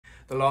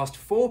The last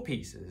 4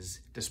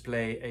 pieces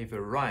display a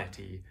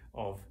variety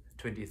of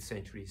 20th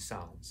century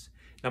sounds.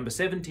 Number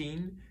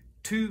 17,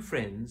 Two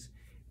Friends,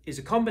 is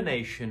a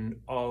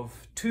combination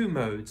of 2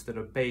 modes that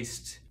are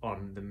based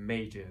on the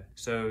major.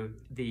 So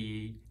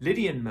the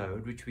Lydian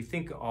mode, which we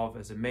think of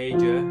as a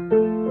major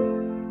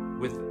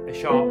with a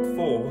sharp 4,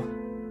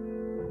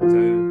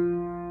 so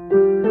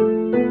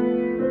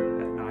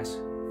that nice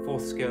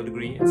 4th scale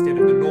degree instead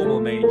of the normal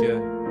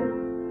major,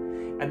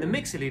 and the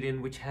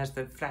Mixolydian, which has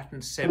the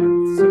flattened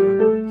 7th. So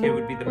here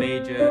would be the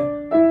major,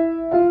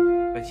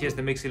 but here's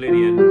the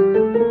Mixolydian,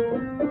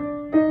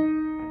 a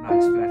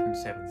nice flattened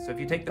 7th. So if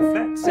you take the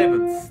flat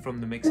 7th from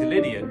the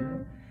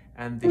Mixolydian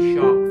and the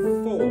sharp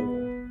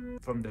 4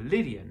 from the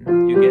Lydian,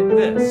 you get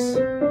this,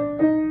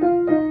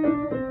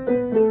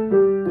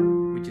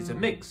 which is a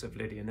mix of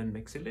Lydian and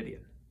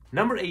Mixolydian.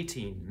 Number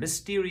 18,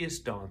 Mysterious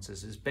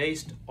Dances, is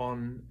based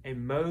on a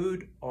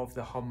mode of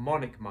the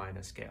harmonic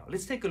minor scale.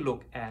 Let's take a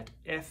look at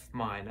F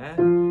minor,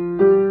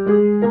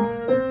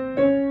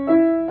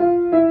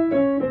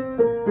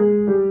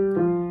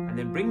 and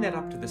then bring that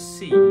up to the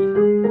C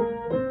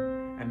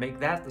and make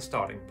that the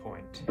starting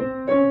point.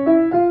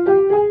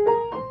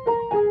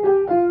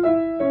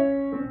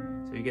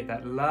 So you get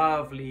that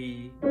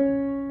lovely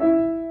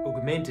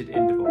augmented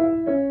interval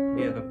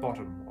near the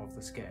bottom of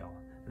the scale,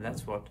 and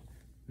that's what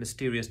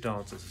Mysterious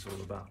Dances is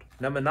all about.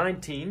 Number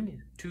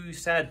 19, Two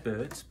Sad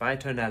Birds,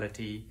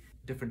 bitonality,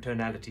 different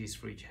tonalities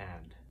for each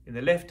hand. In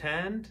the left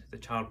hand, the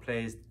child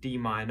plays D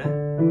minor,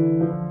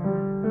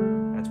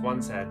 that's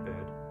 1 sad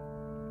bird,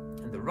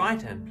 and the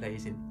right hand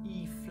plays in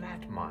E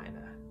flat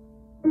minor,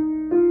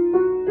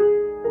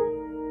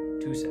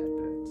 2 sad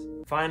birds.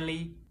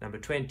 Finally, number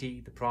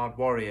 20, The Proud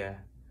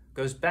Warrior,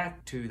 goes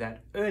back to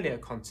that earlier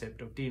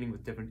concept of dealing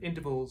with different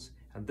intervals,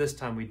 and this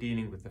time we're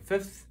dealing with the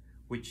 5th,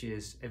 which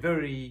is a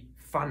very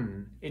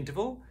fun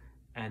interval,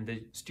 and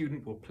the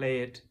student will play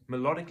it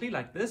melodically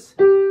like this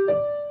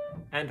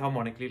and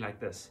harmonically like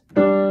this.